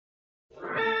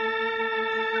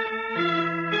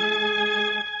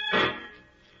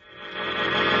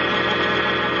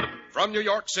From New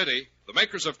York City, the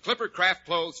makers of Clipper Craft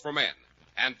clothes for men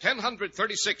and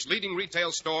 1,036 leading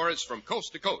retail stores from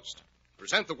coast to coast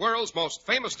present the world's most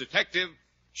famous detective,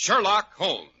 Sherlock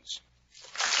Holmes.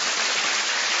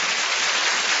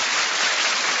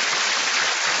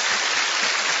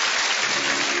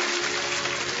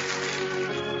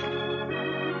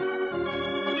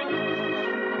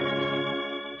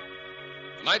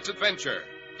 Tonight's adventure,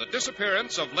 the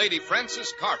disappearance of Lady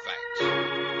Frances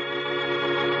Carfax.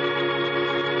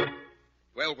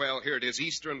 Well, here it is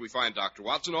Easter, and we find Dr.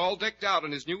 Watson all decked out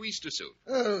in his new Easter suit.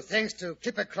 Oh, thanks to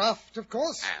Clipper Craft, of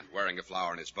course. And wearing a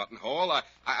flower in his buttonhole.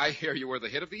 I hear you were the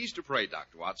hit of the Easter parade,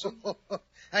 Dr. Watson.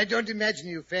 I don't imagine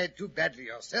you fared too badly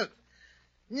yourself.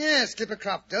 Yes, Clipper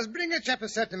Craft does bring a chap a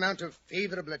certain amount of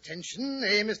favorable attention,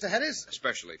 eh, Mr. Harris?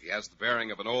 Especially if he has the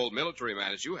bearing of an old military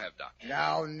man as you have, Doctor.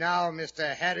 Now,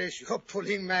 Mr. Harris, you're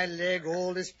pulling my leg.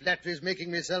 All this flattery is making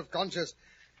me self-conscious.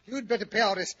 You'd better pay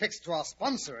our respects to our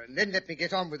sponsor and then let me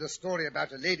get on with the story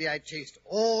about a lady I chased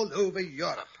all over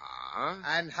Europe. Uh-huh.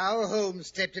 And how Holmes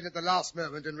stepped in at the last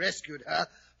moment and rescued her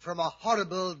from a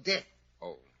horrible death.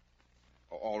 Oh,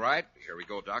 all right. Here we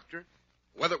go, Doctor.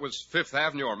 Whether it was Fifth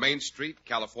Avenue or Main Street,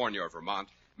 California or Vermont,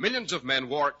 millions of men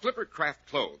wore Clipper Craft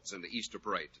clothes in the Easter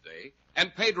parade today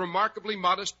and paid remarkably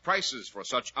modest prices for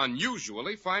such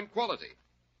unusually fine quality.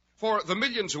 For the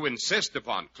millions who insist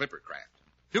upon Clipper Craft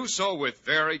do so with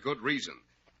very good reason.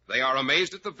 They are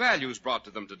amazed at the values brought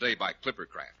to them today by Clipper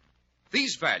Craft.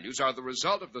 These values are the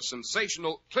result of the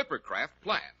sensational Clipper Craft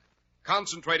plan,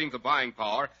 concentrating the buying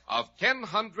power of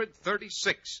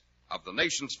 1,036 of the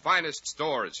nation's finest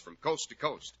stores from coast to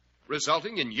coast,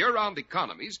 resulting in year-round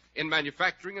economies in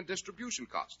manufacturing and distribution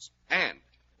costs, and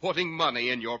putting money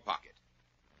in your pocket.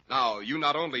 Now, you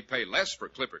not only pay less for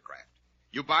Clipper Craft,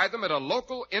 you buy them at a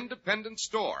local independent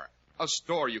store, a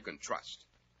store you can trust.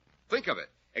 Think of it,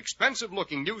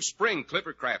 expensive-looking new spring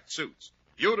Clipper Craft suits,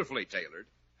 beautifully tailored,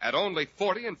 at only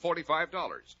 $40 and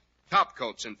 $45. Top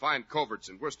coats in fine coverts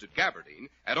and worsted gabardine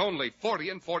at only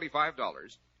 $40 and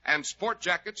 $45. And sport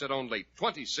jackets at only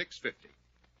 $26.50.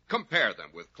 Compare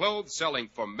them with clothes selling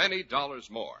for many dollars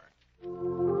more.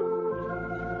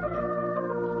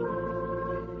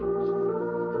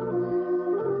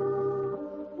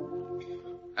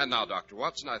 And now, Dr.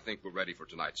 Watson, I think we're ready for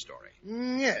tonight's story.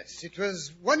 Yes, it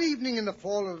was one evening in the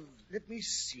fall of, the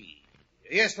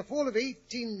fall of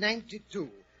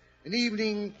 1892. An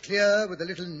evening clear with a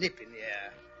little nip in the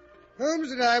air.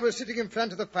 Holmes and I were sitting in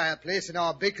front of the fireplace in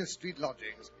our Baker Street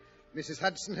lodgings. Mrs.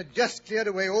 Hudson had just cleared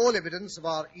away all evidence of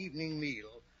our evening meal.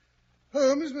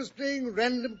 Holmes was playing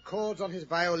random chords on his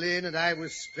violin, and I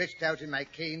was stretched out in my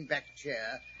cane-backed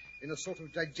chair in a sort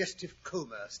of digestive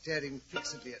coma, staring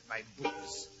fixedly at my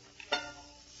boots.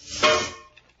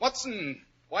 Watson,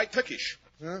 why Turkish?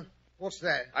 Huh? What's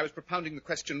that? I was propounding the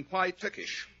question, why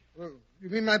Turkish? Well, you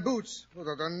mean my boots? Well,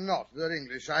 they're not. They're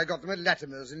English. I got them at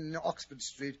Latimer's in Oxford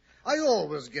Street. I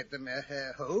always get them,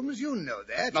 Holmes. You know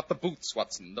that. Not the boots,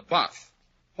 Watson, the bath.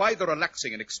 Why the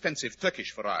relaxing and expensive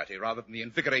Turkish variety rather than the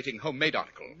invigorating homemade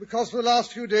article? Because for the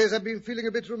last few days I've been feeling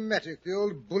a bit rheumatic. The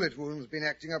old bullet wound's been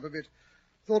acting up a bit.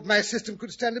 Thought my system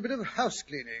could stand a bit of house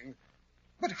cleaning.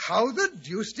 But how the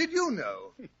deuce did you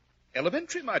know?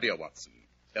 Elementary, my dear Watson.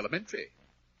 Elementary.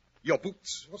 Your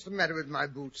boots. What's the matter with my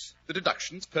boots? The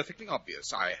deduction's perfectly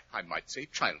obvious. I might say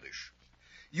childish.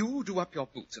 You do up your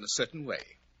boots in a certain way.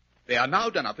 They are now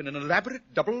done up in an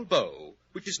elaborate double bow,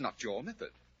 which is not your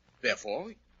method.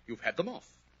 Therefore, you've had them off.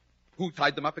 Who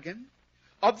tied them up again?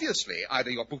 Obviously, either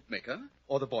your bootmaker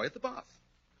or the boy at the bath.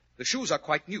 The shoes are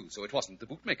quite new, so it wasn't the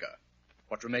bootmaker.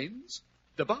 What remains?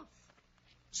 The bath.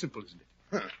 Simple, isn't it?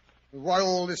 Huh. Why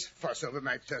all this fuss over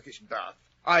my Turkish bath?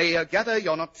 I gather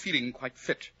you're not feeling quite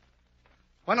fit.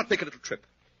 Why not take a little trip?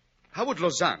 How would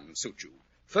Lausanne suit you?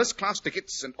 First-class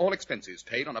tickets and all expenses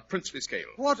paid on a princely scale.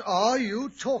 What are you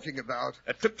talking about?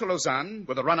 A trip to Lausanne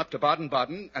with a run up to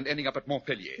Baden-Baden and ending up at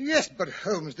Montpellier. Yes, but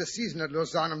Holmes, the season at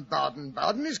Lausanne and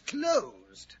Baden-Baden is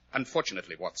closed.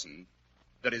 Unfortunately, Watson,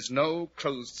 there is no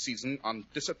closed season on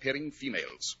disappearing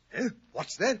females.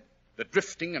 What's that? The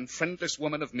drifting and friendless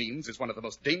woman of means is one of the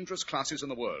most dangerous classes in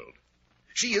the world.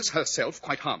 She is herself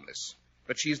quite harmless,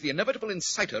 but she is the inevitable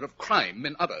inciter of crime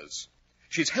in others.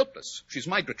 She's helpless. She's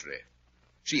migratory.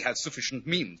 She has sufficient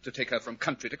means to take her from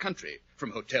country to country,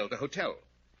 from hotel to hotel.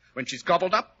 When she's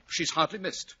gobbled up, she's hardly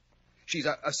missed. She's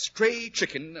a stray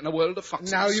chicken in a world of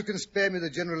foxes. Now you can spare me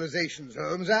the generalizations,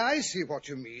 Holmes. I see what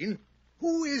you mean.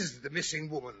 Who is the missing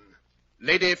woman?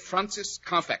 Lady Frances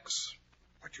Carfax.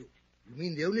 What, you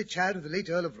mean the only child of the late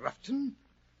Earl of Ruffton?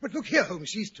 But look here, Holmes,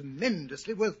 she's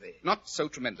tremendously wealthy. Not so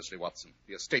tremendously, Watson.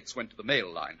 The estates went to the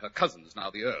male line. Her cousin's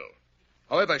now the Earl.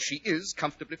 However, she is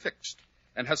comfortably fixed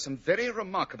and has some very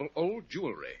remarkable old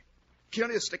jewelry,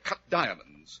 curiously cut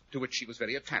diamonds, to which she was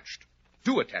very attached.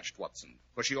 Too attached, Watson,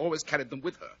 for she always carried them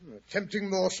with her. A tempting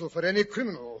morsel for any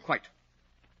criminal. Quite.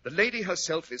 The lady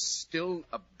herself is still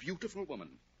a beautiful woman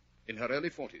in her early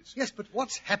 40s. Yes, but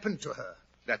what's happened to her?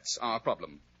 That's our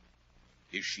problem.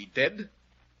 Is she dead,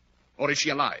 or is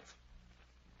she alive?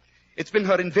 It's been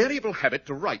her invariable habit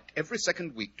to write every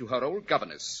second week to her old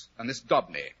governess, a Miss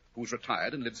Dobney, who's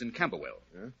retired and lives in Camberwell.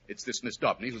 Yeah? It's this Miss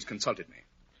Dobney who's consulted me.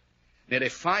 Nearly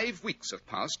 5 weeks have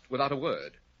passed without a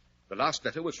word. The last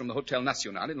letter was from the Hotel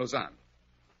National in Lausanne.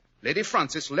 Lady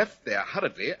Frances left there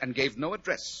hurriedly and gave no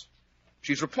address.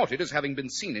 She's reported as having been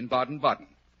seen in Baden-Baden.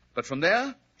 But from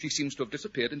there, she seems to have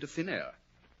disappeared into thin air.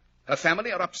 Her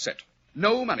family are upset.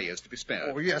 No money is to be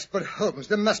spared. Oh, yes, but Holmes,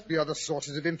 there must be other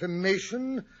sources of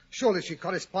information. Surely she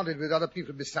corresponded with other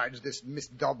people besides this Miss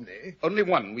Dobney. Only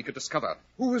one we could discover.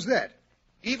 Who was that?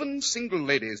 Even single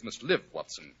ladies must live,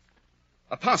 Watson.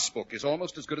 A passbook is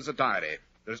almost as good as a diary.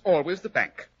 There's always the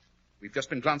bank. We've just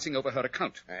been glancing over her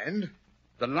account. And?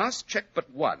 The last check but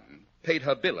one paid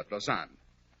her bill at Lausanne.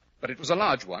 But it was a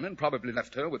large one and probably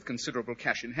left her with considerable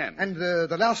cash in hand. And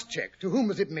the last check, to whom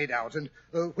was it made out, and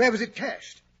where was it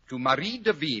cashed? To Marie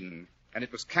Devine, and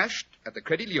it was cashed at the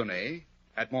Crédit Lyonnais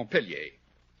at Montpellier,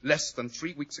 less than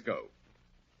 3 weeks ago.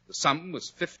 The sum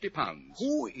was £50.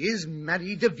 Who is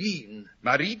Marie Devine?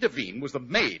 Marie Devine was the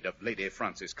maid of Lady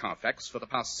Frances Carfax for the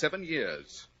past 7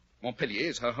 years. Montpellier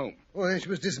is her home. Oh, then she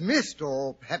was dismissed,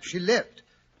 or perhaps she left.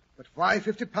 But why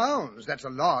 £50? That's a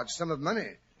large sum of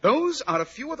money. Those are a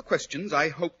few of the questions I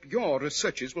hope your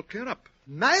researches will clear up.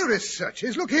 My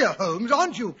researches? Look here, Holmes,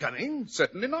 aren't you coming?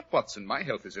 Certainly not, Watson. My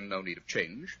health is in no need of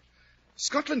change.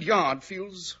 Scotland Yard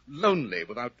feels lonely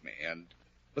without me, and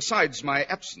besides, my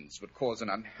absence would cause an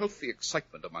unhealthy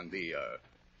excitement among the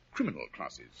criminal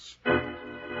classes.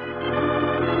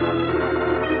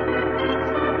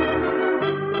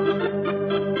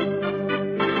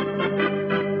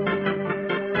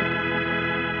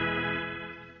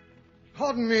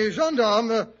 Pardon me,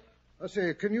 gendarme. I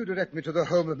say, can you direct me to the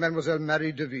home of Mademoiselle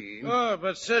Marie Devine? Oh,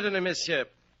 but certainly, monsieur.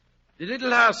 The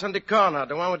little house on the corner,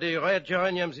 the one with the red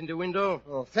geraniums in the window.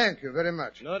 Oh, thank you very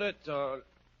much. Not at all.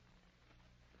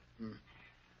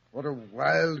 What a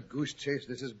wild goose chase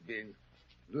this has been.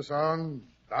 Lausanne,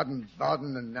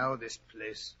 Baden-Baden, and now this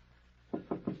place.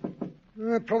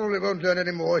 I probably won't learn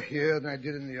any more here than I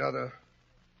did in the other.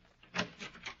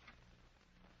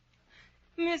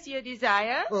 Monsieur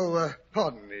Desire? Oh,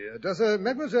 pardon me. Does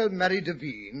Mademoiselle Marie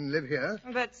Devine live here?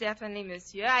 But certainly,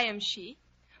 monsieur. I am she.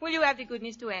 Will you have the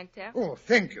goodness to enter? Oh,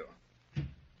 thank you.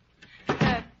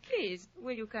 Please,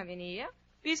 will you come in here?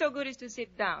 Be so good as to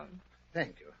sit down.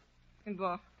 Thank you.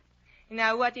 Bon.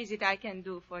 Now, what is it I can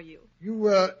do for you?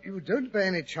 You don't by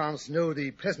any chance know the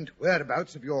present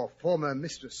whereabouts of your former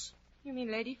mistress? You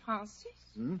mean Lady Frances?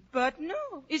 Hmm? But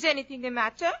no. Is anything the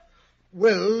matter?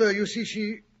 Well, you see,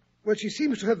 she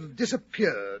seems to have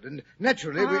disappeared, and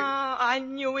naturally I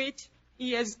knew it.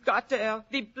 He has got her,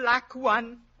 the black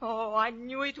one. Oh, I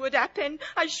knew it would happen.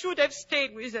 I should have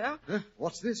stayed with her. Huh?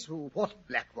 What's this? What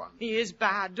black one? He is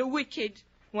bad, wicked.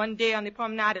 One day on the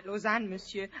promenade at Lausanne,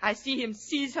 monsieur, I see him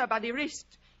seize her by the wrist.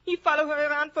 He follow her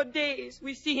around for days.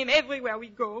 We see him everywhere we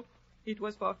go. It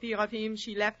was for fear of him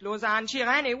she left Lausanne. She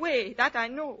ran away, that I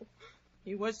know.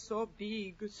 He was so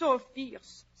big, so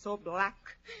fierce, so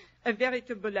black. A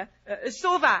veritable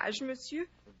sauvage, monsieur.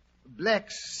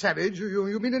 Black savage?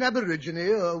 You mean an aborigine,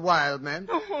 a wild man?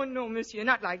 Oh, no, monsieur,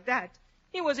 not like that.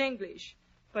 He was English,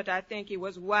 but I think he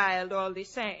was wild all the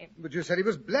same. But you said he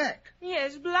was black.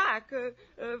 Yes, black,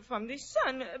 from the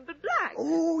sun, but black.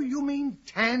 Oh, you mean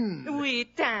tanned. Oui,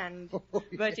 tanned. Oh,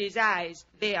 yes. But his eyes,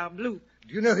 they are blue.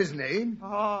 Do you know his name?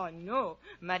 Oh, no.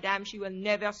 Madame, she will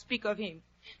never speak of him.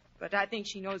 But I think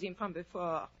she knows him from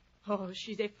before. Oh,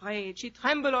 she's afraid. She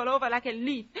trembles all over like a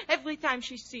leaf every time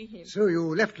she sees him. So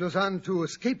you left Lausanne to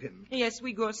escape him? Yes,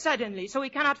 we go suddenly, so we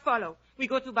cannot follow. We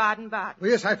go to Baden-Baden. Oh,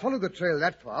 yes, I followed the trail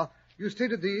that far. You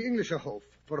stayed at the Englischerhof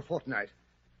for a fortnight.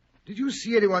 Did you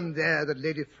see anyone there that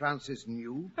Lady Frances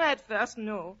knew? At first,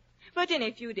 no. But in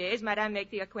a few days, Madame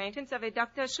made the acquaintance of a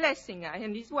Dr. Schlesinger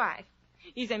and his wife.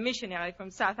 He's a missionary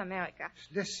from South America.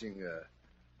 Schlesinger?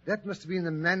 That must have been the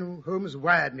man who Holmes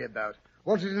wired me about.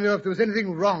 Wanted to know if there was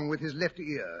anything wrong with his left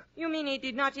ear. You mean he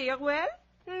did not hear well?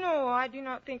 No, I do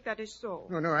not think that is so.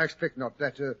 No, I expect not.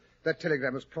 That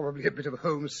telegram was probably a bit of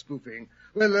Holmes spoofing.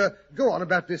 Well, go on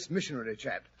about this missionary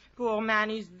chap. Poor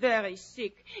man is very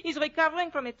sick. He's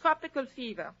recovering from a tropical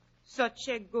fever. Such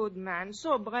a good man,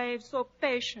 so brave, so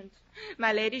patient.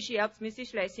 My lady, she helps Mrs.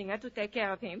 Schlesinger to take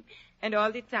care of him, and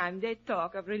all the time they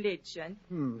talk of religion.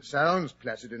 Sounds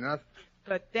placid enough.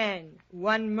 But then,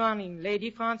 one morning, Lady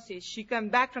Frances, she come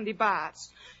back from the baths.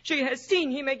 She has seen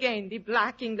him again, the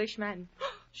black Englishman.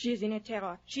 She is in a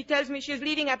terror. She tells me she is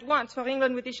leaving at once for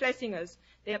England with the Schlesingers.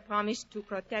 They have promised to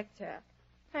protect her.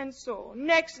 And so,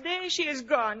 next day, she is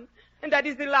gone. And that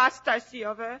is the last I see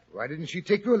of her. Why didn't she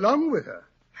take you along with her?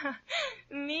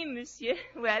 Me, monsieur?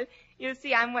 Well, you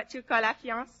see, I'm what you call a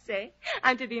fiancée.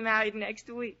 I'm to be married next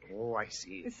week. Oh, I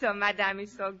see. So Madame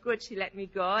is so good, she let me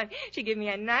go, and she gave me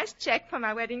a nice check for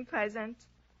my wedding present.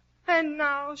 And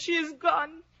now she is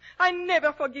gone. I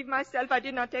never forgive myself I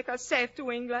did not take her safe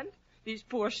to England. These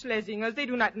poor Schlesingers, they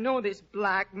do not know this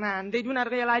black man. They do not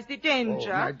realize the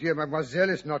danger. Oh, my dear mademoiselle,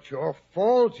 it's not your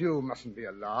fault. You mustn't be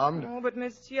alarmed. Oh, but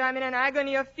monsieur, I'm in an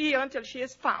agony of fear until she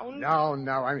is found. Now,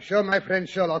 I'm sure my friend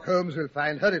Sherlock Holmes will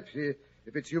find her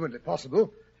if it's humanly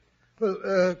possible.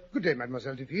 Well, good day,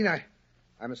 Mademoiselle Devine.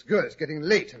 I must go. It's getting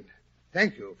late, and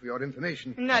thank you for your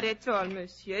information. Not at all,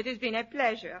 monsieur. It has been a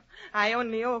pleasure. I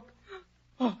only hope...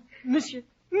 Oh, monsieur.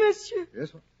 Yes,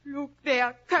 what? Look, they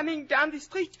are coming down the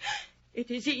street. It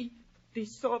is he, the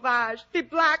sauvage, the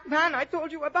black man I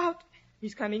told you about.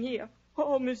 He's coming here.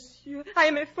 Oh, monsieur, I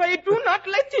am afraid. Do not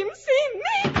let him see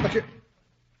me. But you...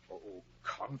 Oh,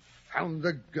 confound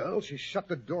the girl. She shut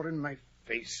the door in my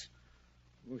face.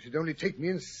 Oh, she'd only take me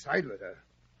inside with her.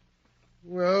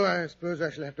 Well, I suppose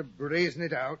I shall have to brazen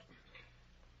it out.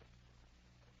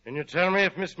 Can you tell me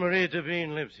if Miss Marie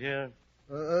Devine lives here?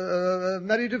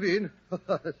 Marie Devine.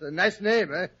 That's a nice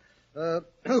name, eh?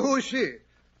 Who is she?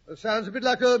 Sounds a bit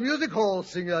like a music hall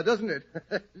singer, doesn't it?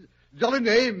 Jolly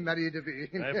name, Marie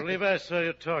Devine. I believe I saw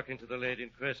you talking to the lady in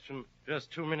question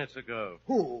just 2 minutes ago.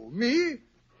 Who, me?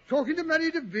 Talking to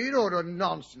Marie Devine? Oh,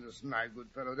 nonsense, my good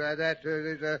fellow.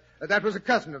 That was a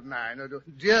cousin of mine, a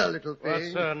dear little thing.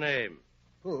 What's her name?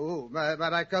 Oh,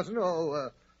 my cousin?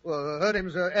 Well, her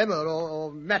name's Emma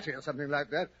or Mattie or something like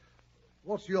that.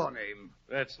 What's your name?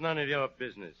 That's none of your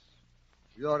business.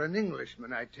 You're an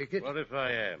Englishman, I take it. What if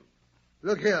I am?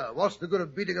 Look here, what's the good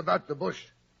of beating about the bush?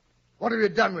 What have you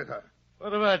done with her?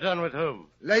 What have I done with whom?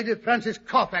 Lady Frances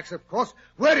Carfax, of course.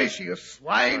 Where is she, you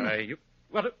swine?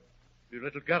 You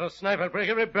little gutter snipe, I'll break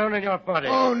every bone in your body.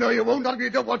 Oh, no, you won't. Not if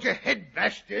you don't want your head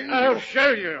bashed in. I'll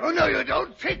show you. Oh, no, you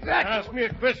don't. Take that. Ask me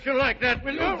a question like that,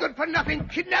 will you? You good-for-nothing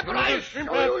kidnapper. I'll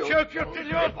choke you till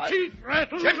your teeth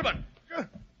rattle.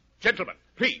 Gentlemen,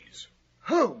 please.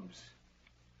 Holmes.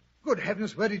 Good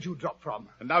heavens, where did you drop from?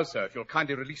 And now, sir, if you'll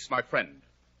kindly release my friend.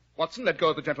 Watson, let go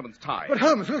of the gentleman's tie. But,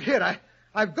 Holmes, look here.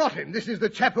 I've got him. This is the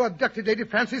chap who abducted Lady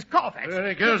Frances Carfax. There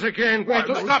he goes again. Wait,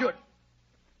 stop.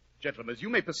 Gentlemen, as you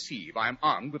may perceive, I am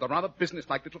armed with a rather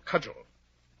businesslike little cudgel.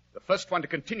 The first one to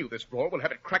continue this brawl will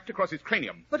have it cracked across his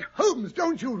cranium. But, Holmes,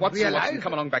 don't you Watson, realize...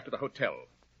 come along back to the hotel.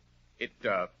 It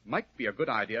might be a good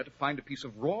idea to find a piece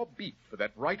of raw beef for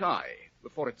that right eye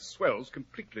before it swells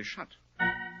completely shut.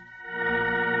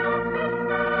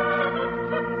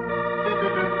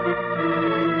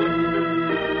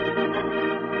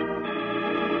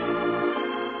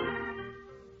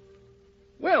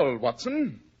 Well,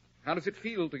 Watson, how does it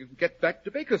feel to get back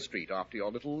to Baker Street after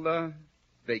your little,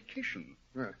 vacation?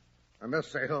 Well, I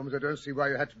must say, Holmes, I don't see why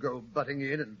you had to go butting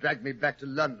in and drag me back to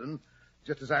London,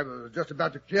 just as I was just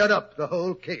about to clear up the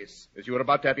whole case. As you were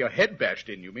about to have your head bashed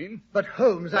in, you mean? But,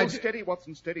 Holmes, Steady,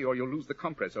 Watson, steady, or you'll lose the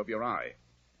compress over your eye.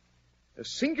 A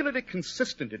singularly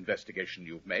consistent investigation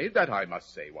you've made, that I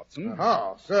must say, Watson.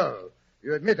 Ah, so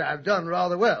you admit I've done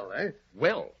rather well, eh?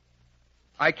 Well,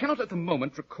 I cannot at the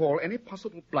moment recall any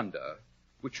possible blunder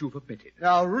which you've omitted.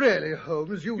 Now, really,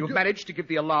 Holmes, You've managed to give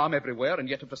the alarm everywhere and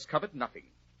yet have discovered nothing.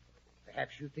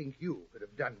 Perhaps you think you could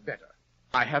have done better.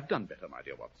 I have done better, my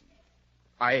dear Watson.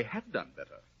 I have done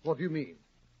better. What do you mean?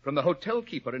 From the hotel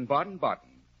keeper in Baden-Baden,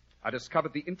 I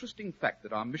discovered the interesting fact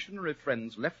that our missionary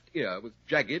friend's left ear was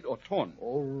jagged or torn.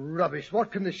 Oh, rubbish.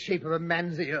 What can the shape of a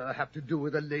man's ear have to do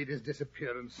with a lady's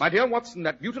disappearance? My dear Watson,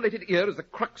 that mutilated ear is the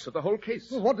crux of the whole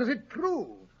case. Well, what does it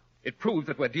prove? It proves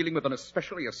that we're dealing with an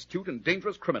especially astute and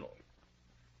dangerous criminal.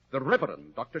 The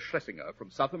Reverend Dr. Schlesinger from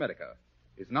South America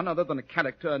is none other than a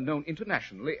character known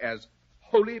internationally as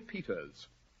Holy Peters.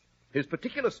 His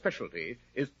particular specialty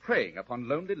is preying upon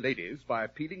lonely ladies by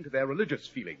appealing to their religious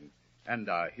feelings, and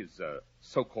his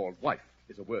so-called wife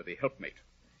is a worthy helpmate.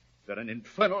 They're an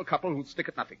infernal couple who stick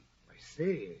at nothing. I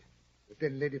see. But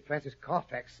then Lady Frances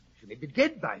Carfax, she may be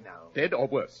dead by now. Dead or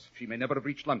worse. She may never have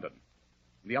reached London.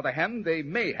 On the other hand, they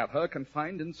may have her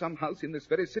confined in some house in this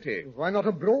very city. Why not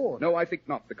abroad? No, I think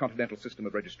not. The continental system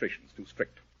of registration is too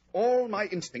strict. All my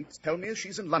instincts tell me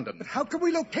she's in London. But how can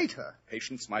we locate her?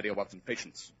 Patience, my dear Watson,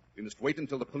 patience. We must wait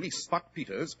until the police spot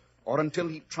Peters or until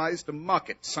he tries to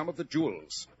market some of the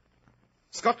jewels.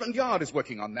 Scotland Yard is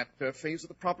working on that phase of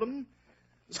the problem.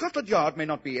 Scotland Yard may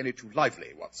not be any too lively,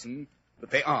 Watson,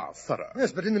 but they are thorough.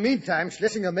 Yes, but in the meantime,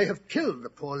 Schlesinger may have killed the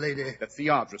poor lady. That's the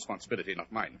Yard's responsibility,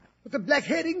 not mine. But the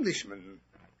black-haired Englishman,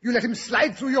 you let him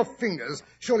slide through your fingers.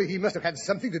 Surely he must have had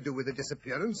something to do with the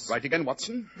disappearance. Right again,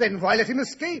 Watson. Then why let him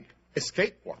escape?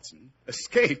 Escape, Watson?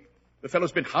 Escape? The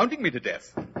fellow's been hounding me to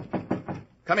death.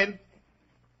 Come in.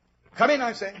 Come in,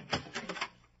 I say.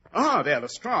 Ah, there,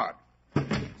 Lestrade.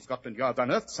 Scotland Yard's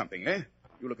unearthed something, eh?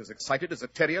 You look as excited as a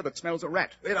terrier that smells a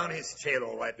rat. We're on his tail,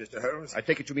 all right, Mr. Holmes. I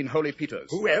take it you mean Holy Peters.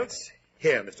 Who else?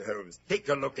 Here, Mr. Holmes, take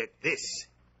a look at this.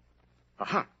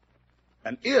 Aha.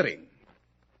 An earring.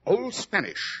 Old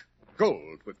Spanish.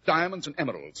 Gold with diamonds and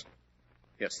emeralds.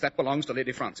 Yes, that belongs to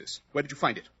Lady Francis. Where did you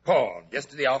find it? Pawned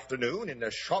yesterday afternoon in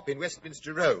a shop in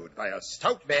Westminster Road by a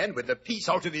stout man with a piece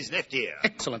out of his left ear.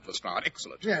 Excellent, Lestrade,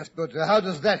 excellent. Yes, but how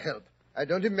does that help? I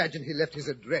don't imagine he left his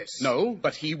address. No,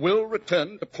 but he will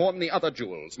return to pawn the other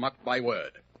jewels, mark my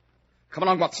word. Come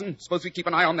along, Watson. Suppose we keep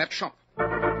an eye on that shop.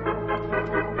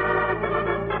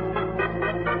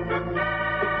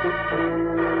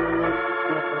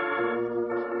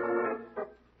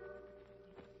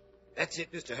 That's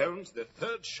it, Mr. Holmes. The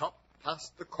third shop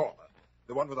past the corner.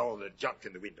 The one with all the junk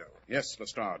in the window. Yes,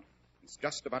 Lestrade. It's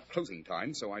just about closing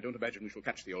time, so I don't imagine we shall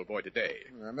catch the old boy today.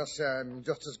 I must say I'm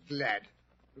just as glad.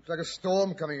 Looks like a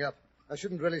storm coming up. I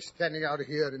shouldn't really standing out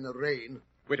here in the rain.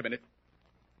 Wait a minute.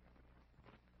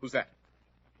 Who's that?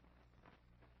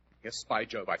 Yes, by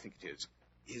Jove, I think it is.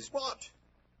 Is what?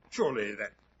 Surely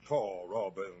that poor,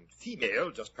 raw-boned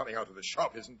female just coming out of the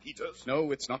shop isn't Peters?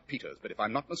 No, it's not Peters, but if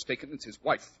I'm not mistaken, it's his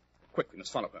wife. Quick, we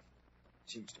must follow her.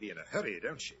 Seems to be in a hurry,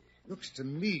 don't she? Looks to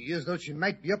me as though she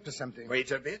might be up to something.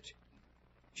 Wait a bit.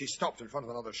 She stopped in front of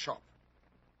another shop.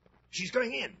 She's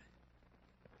going in.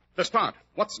 Lestrade,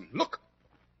 Watson, look.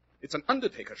 It's an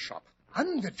undertaker's shop.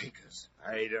 Undertakers?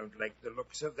 I don't like the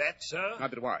looks of that, sir.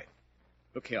 Neither do I.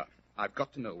 Look here. I've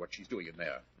got to know what she's doing in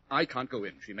there. I can't go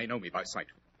in. She may know me by sight.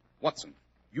 Watson,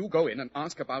 you go in and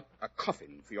ask about a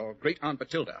coffin for your great-aunt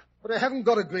Matilda. But I haven't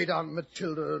got a great-aunt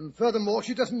Matilda, and furthermore,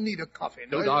 she doesn't need a coffin.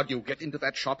 Don't argue. Get into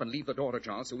that shop and leave the door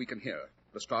ajar so we can hear.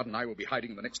 Lestrade and I will be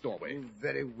hiding in the next doorway. Oh,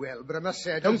 very well, but I must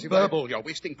say I Don't see burble. You're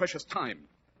wasting precious time.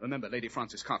 Remember, Lady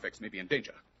Francis Carfax may be in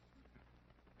danger.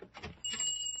 But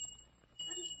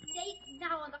it's late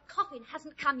now and the coffin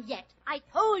hasn't come yet. I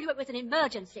told you it was an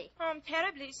emergency. Oh, I'm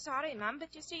terribly sorry, Mum,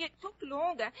 but you see, it took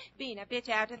longer, being a bit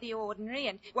out of the ordinary,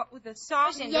 and what with the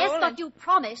sauce and Yes, all, but you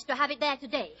promised to have it there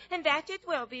today. And that it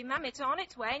will be, Mum. It's on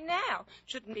its way now.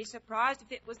 Shouldn't be surprised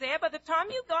if it was there by the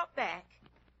time you got back.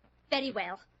 Very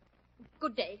well.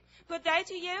 Good day. Good day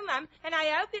to you, Mum, and I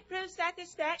hope it proves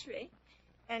satisfactory.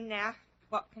 And now,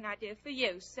 what can I do for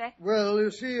you, sir? Well,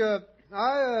 you see,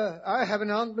 I have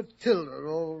an Aunt Matilda,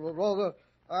 or rather,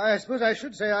 I suppose I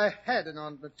should say I had an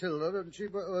Aunt Matilda, and she,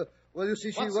 well, you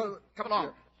see, she Watson, was... come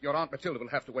along. Your Aunt Matilda will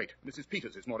have to wait. Mrs.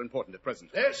 Peters is more important at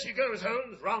present. There she goes,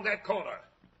 Holmes, round that corner.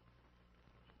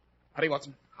 Hurry,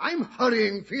 Watson. I'm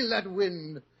hurrying. Feel that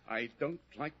wind. I don't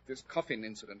like this coffin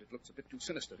incident. It looks a bit too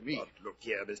sinister to me. But look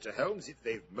here, Mr. Holmes, if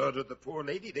they've murdered the poor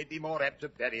lady, they'd be more apt to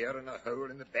bury her in a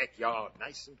hole in the backyard,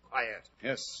 nice and quiet.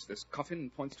 Yes, this coffin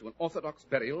points to an orthodox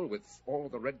burial with all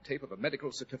the red tape of a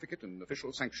medical certificate and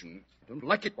official sanction. I don't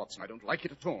like it, Watson. I don't like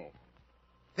it at all.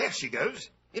 There she goes,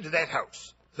 into that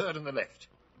house, third on the left.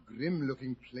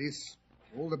 Grim-looking place.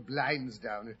 All the blinds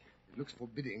down. It looks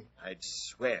forbidding. I'd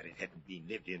swear it hadn't been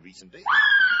lived in recently.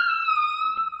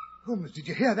 Holmes, did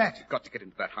you hear that? You've got to get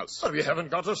into that house. Well, you haven't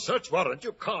got a search warrant.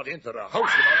 You can't enter a house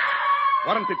without...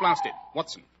 Warrant be blasted.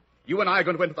 Watson, you and I are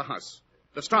going to enter the house.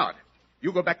 Lestrade,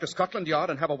 you go back to Scotland Yard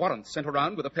and have a warrant sent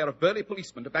around with a pair of burly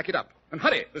policemen to back it up. And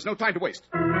hurry, there's no time to waste.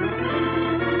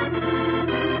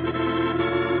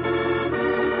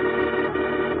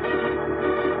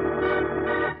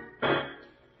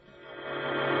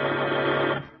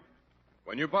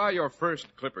 When you buy your first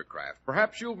Clippercraft,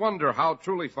 perhaps you'll wonder how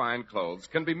truly fine clothes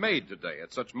can be made today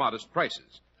at such modest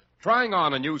prices. Trying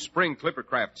on a new spring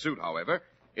Clippercraft suit, however,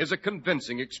 is a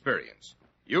convincing experience.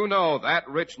 You know that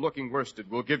rich-looking worsted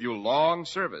will give you long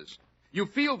service. You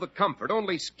feel the comfort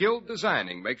only skilled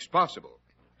designing makes possible.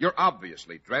 You're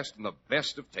obviously dressed in the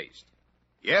best of taste.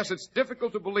 Yes, it's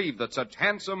difficult to believe that such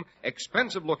handsome,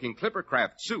 expensive-looking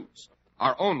Clippercraft suits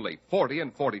are only $40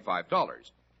 and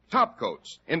 $45. Top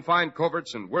coats in fine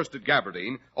coverts and worsted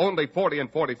gabardine, only $40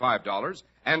 and $45,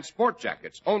 and sport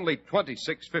jackets, only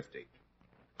 $26.50.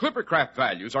 Clippercraft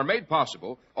values are made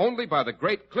possible only by the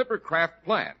great Clippercraft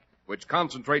plan, which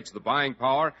concentrates the buying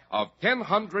power of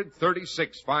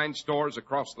 1,036 fine stores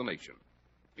across the nation.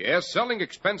 Yes, selling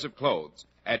expensive clothes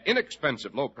at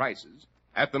inexpensive low prices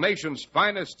at the nation's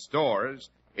finest stores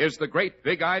is the great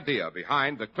big idea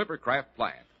behind the Clippercraft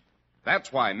plan.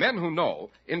 That's why men who know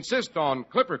insist on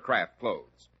Clippercraft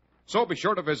clothes. So be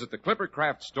sure to visit the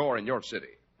Clippercraft store in your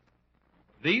city.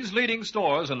 These leading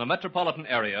stores in the metropolitan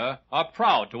area are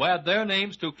proud to add their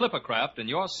names to Clippercraft in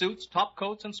your suits, top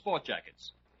coats, and sport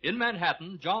jackets. In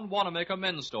Manhattan, John Wanamaker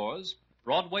Men's Stores,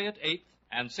 Broadway at 8th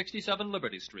and 67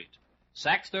 Liberty Street.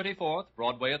 Saks 34th,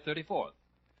 Broadway at 34th.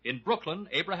 In Brooklyn,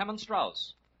 Abraham and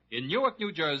Strauss. In Newark,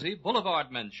 New Jersey,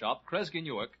 Boulevard Men's Shop, Kresge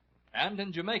Newark. And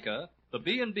in Jamaica, the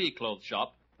B&B Clothes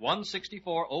Shop,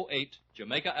 16408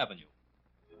 Jamaica Avenue.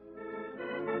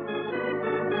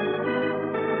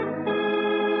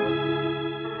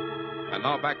 And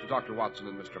now back to Dr. Watson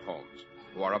and Mr. Holmes,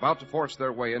 who are about to force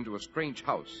their way into a strange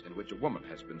house in which a woman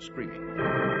has been screaming.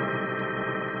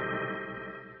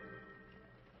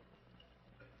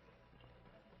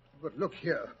 But look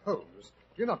here, Holmes.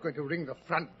 You're not going to ring the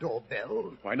front door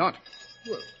bell. Why not?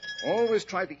 Well, Always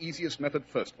try the easiest method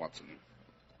first, Watson.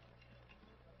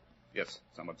 Yes,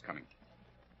 someone's coming.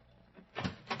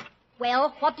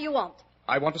 Well, what do you want?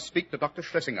 I want to speak to Dr.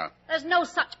 Schlesinger. There's no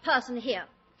such person here.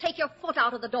 Take your foot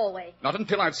out of the doorway. Not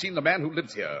until I've seen the man who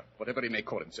lives here, whatever he may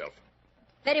call himself.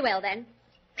 Very well, then.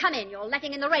 Come in. You're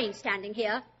letting in the rain standing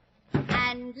here.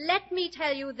 And let me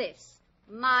tell you this.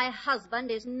 My husband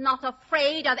is not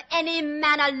afraid of any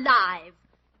man alive.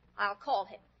 I'll call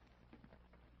him.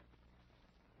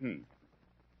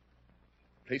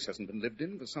 The place hasn't been lived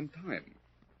in for some time.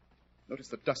 Notice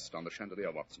the dust on the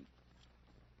chandelier, Watson.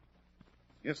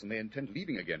 Yes, and they intend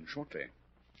leaving again shortly.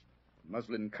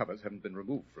 Muslin covers haven't been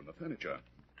removed from the furniture.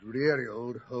 dreary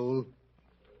old hole.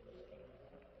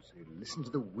 Say, listen to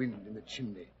the wind in the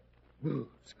chimney. Ooh,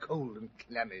 it's cold and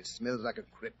clammy. Smells like a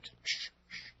crypt. Shh,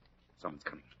 shh. Someone's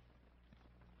coming.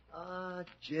 Ah,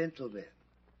 gentlemen.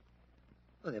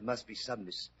 Well, there must be some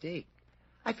mistake.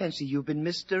 I fancy you've been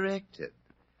misdirected.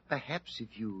 Perhaps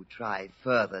if you try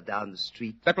further down the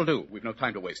street... That will do. We've no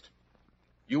time to waste.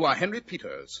 You are Henry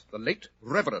Peters, the late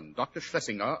Reverend Dr.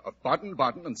 Schlesinger of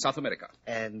Baden-Baden in South America.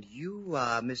 And you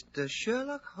are Mr.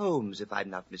 Sherlock Holmes, if I'm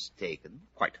not mistaken.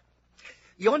 Quite.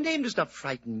 Your name does not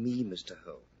frighten me, Mr.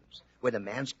 Holmes. When a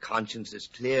man's conscience is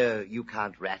clear, you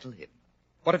can't rattle him.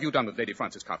 What have you done with Lady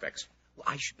Frances Carfax? Well,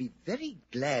 I should be very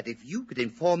glad if you could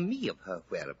inform me of her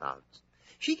whereabouts.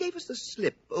 She gave us the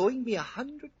slip, owing me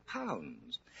 £100.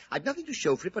 I've nothing to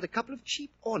show for it but a couple of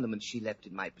cheap ornaments she left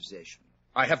in my possession.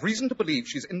 I have reason to believe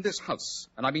she's in this house,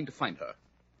 and I mean to find her.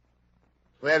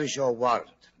 Where is your warrant?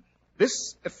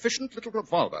 This efficient little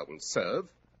revolver will serve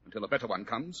until a better one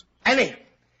comes. Annie!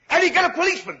 Annie, get a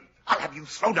policeman! I'll have you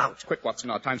thrown out. Quick, Watson,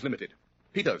 our time's limited.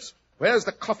 Peters, where's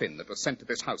the coffin that was sent to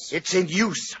this house? It's in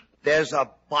use. There's a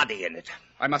body in it.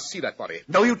 I must see that body.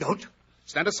 No, you don't.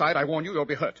 Stand aside, I warn you, you'll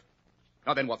be hurt.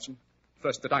 Now then, Watson,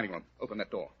 first the dining room. Open that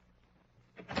door.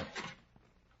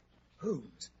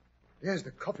 Holmes, there's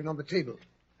the coffin on the table.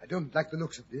 I don't like the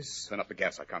looks of this. Turn up the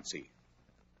gas, I can't see.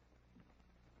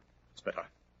 It's better.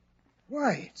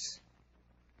 Why, it's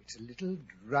a little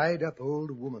dried-up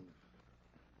old woman.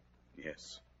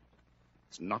 Yes.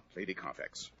 It's not Lady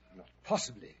Carfax. Not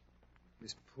possibly.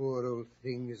 This poor old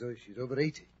thing she's over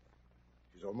 80.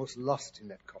 She's almost lost in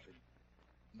that coffin.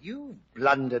 You've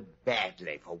blundered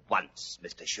badly for once,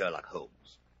 Mr. Sherlock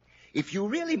Holmes. If you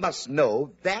really must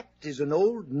know, that is an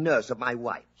old nurse of my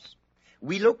wife's.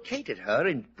 We located her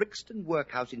in Brixton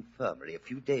Workhouse Infirmary a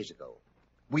few days ago.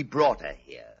 We brought her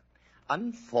here.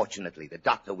 Unfortunately, the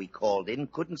doctor we called in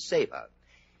couldn't save her.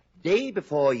 Day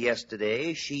before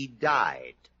yesterday, she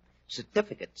died.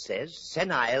 Certificate says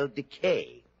senile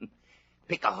decay.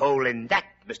 Pick a hole in that,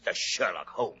 Mr. Sherlock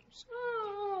Holmes.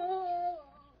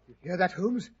 You hear that,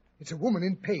 Holmes? It's a woman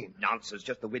in pain. Nonsense,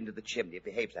 just the wind of the chimney. It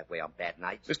behaves that way on bad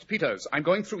nights. Mr. Peters, I'm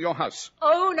going through your house.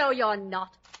 Oh, no, you're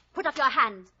not. Put up your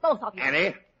hands, both of you.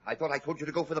 Annie, I thought I told you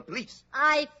to go for the police.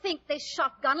 I think this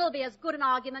shotgun will be as good an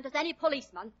argument as any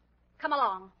policeman. Come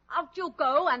along. Out you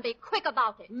go and be quick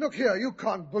about it. Look here, you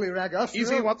can't bullyrag us.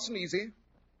 Easy, Watson, easy.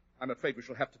 I'm afraid we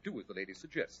shall have to do as the lady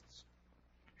suggests.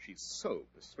 She's so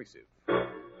persuasive.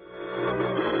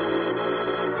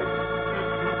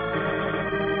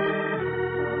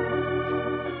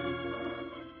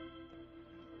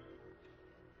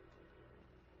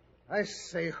 I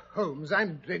say, Holmes,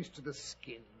 I'm drenched to the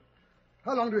skin.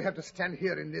 How long do we have to stand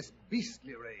here in this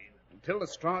beastly rain? Until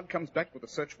Lestrade comes back with a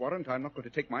search warrant, I'm not going to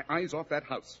take my eyes off that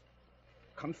house.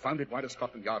 Confounded, why does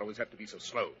Scotland Yard always have to be so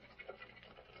slow?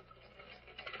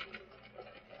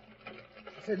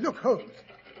 I say, look, Holmes.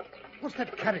 What's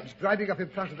that carriage driving up in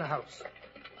front of the house?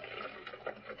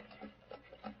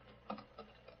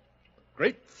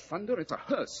 Great thunder, it's a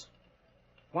hearse.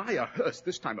 Why a hearse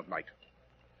this time of night?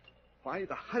 Why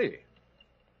the hurry?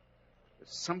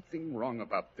 There's something wrong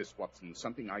about this, Watson.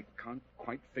 Something I can't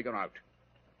quite figure out.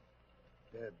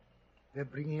 They're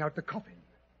bringing out the coffin.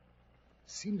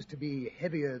 Seems to be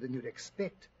heavier than you'd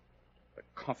expect. The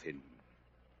coffin.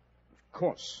 Of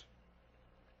course.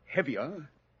 Heavier and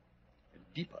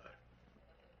deeper.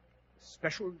 A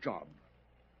special job.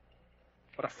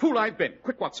 What a fool I've been.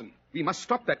 Quick, Watson. We must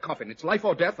stop that coffin. It's life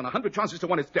or death, and 100 chances to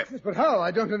 1 it's death. Yes, but how?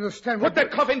 I don't understand. Put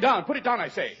that coffin down. Put it down, I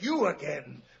say. You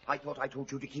again. I thought I told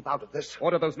you to keep out of this.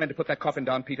 Order those men to put that coffin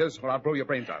down, Peters, or I'll blow your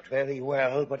brains out. Very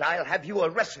well, but I'll have you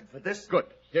arrested for this. Good.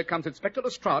 Here comes Inspector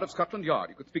Lestrade of Scotland Yard.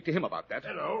 You could speak to him about that.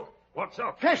 Hello. What's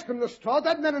up? Catch them, Lestrade.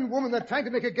 That man and woman, they're trying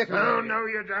to make a getaway. No,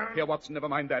 you don't. Here, Watson, never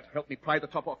mind that. Help me pry the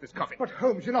top off this coffin. But,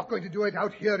 Holmes, you're not going to do it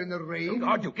out here in the rain. Don't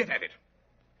argue. Get at it.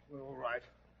 Well, all right.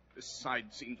 This side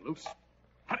seems loose.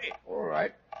 Hurry. All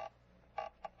right.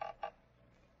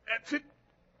 That's it.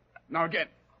 Now again.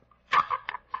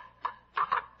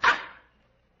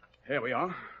 Here we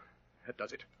are. That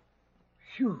does it.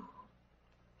 Phew.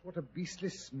 What a beastly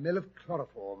smell of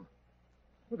chloroform.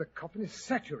 Well, the coffin is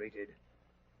saturated.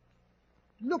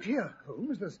 Look here,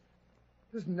 Holmes.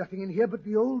 There's nothing in here but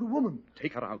the old woman.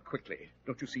 Take her out quickly.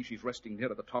 Don't you see she's resting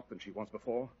nearer the top than she was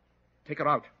before? Take her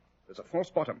out. There's a false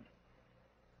bottom.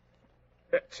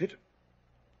 That's it.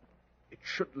 It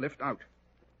should lift out.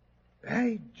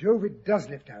 By Jove, it does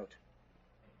lift out.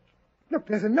 Look,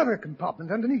 there's another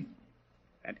compartment underneath.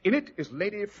 And in it is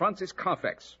Lady Frances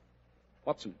Carfax.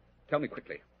 Watson, tell me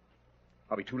quickly.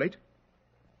 Are we too late?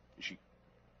 Is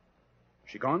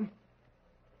she gone?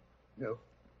 No,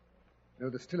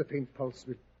 there's still a faint pulse.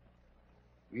 We'll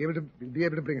be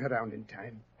able to bring her round in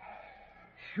time.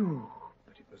 Phew,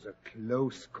 but it was a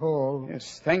close call.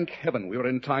 Yes, thank heaven we were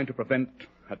in time to prevent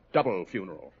a double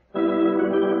funeral.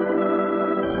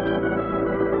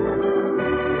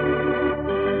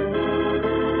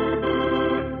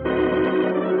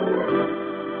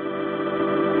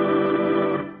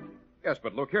 Yes,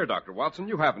 but look here, Dr. Watson,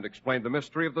 you haven't explained the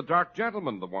mystery of the dark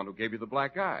gentleman, the one who gave you the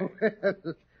black eye.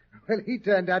 Well, he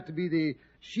turned out to be the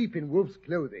sheep in wolf's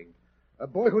clothing, a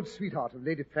boyhood sweetheart of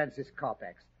Lady Frances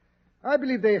Carfax. I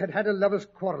believe they had had a lover's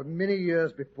quarrel many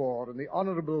years before, and the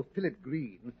Honorable Philip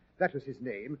Green, that was his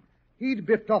name, he'd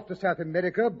biffed off to South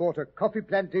America, bought a coffee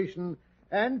plantation,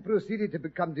 and proceeded to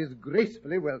become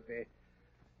disgracefully wealthy.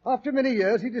 After many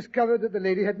years, he discovered that the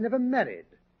lady had never married,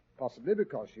 possibly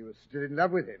because she was still in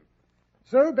love with him.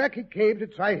 So back he came to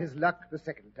try his luck the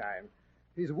second time.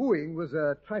 His wooing was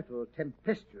a trifle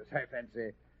tempestuous, I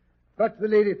fancy. But the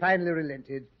lady finally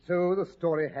relented, so the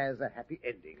story has a happy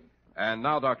ending. And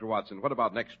now, Dr. Watson, what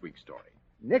about next week's story?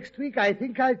 Next week, I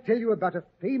think I'll tell you about a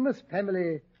famous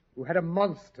family who had a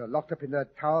monster locked up in their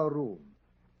tower room,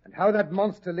 and how that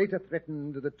monster later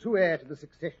threatened the true heir to the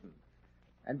succession,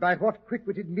 and by what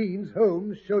quick-witted means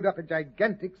Holmes showed up a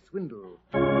gigantic swindle.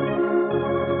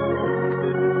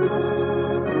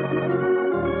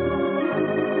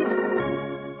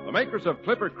 The makers of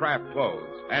Clipper Craft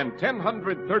Clothes and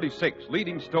 1,036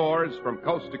 leading stores from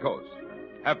coast to coast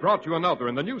have brought you another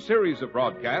in the new series of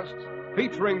broadcasts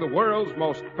featuring the world's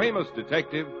most famous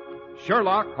detective,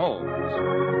 Sherlock Holmes.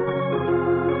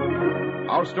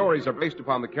 Our stories are based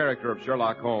upon the character of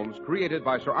Sherlock Holmes, created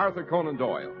by Sir Arthur Conan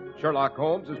Doyle. Sherlock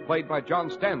Holmes is played by John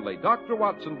Stanley, Dr.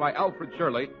 Watson by Alfred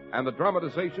Shirley, and the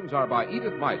dramatizations are by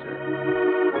Edith Meiser.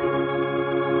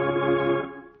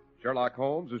 Sherlock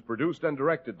Holmes is produced and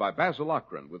directed by Basil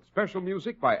Lochran, with special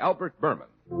music by Albert Berman.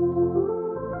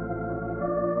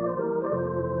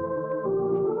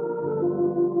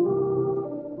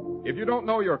 If you don't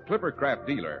know your Clippercraft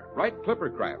dealer, write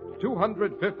Clippercraft,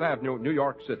 200 Fifth Avenue, New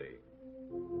York City.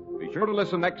 Be sure to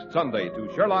listen next Sunday to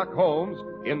Sherlock Holmes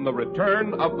in The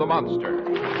Return of the Monster. This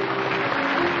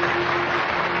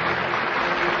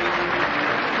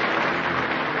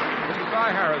is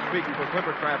Cy Harris speaking for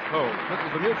Clippercraft Clothes. This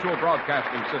is the Mutual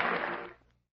Broadcasting System.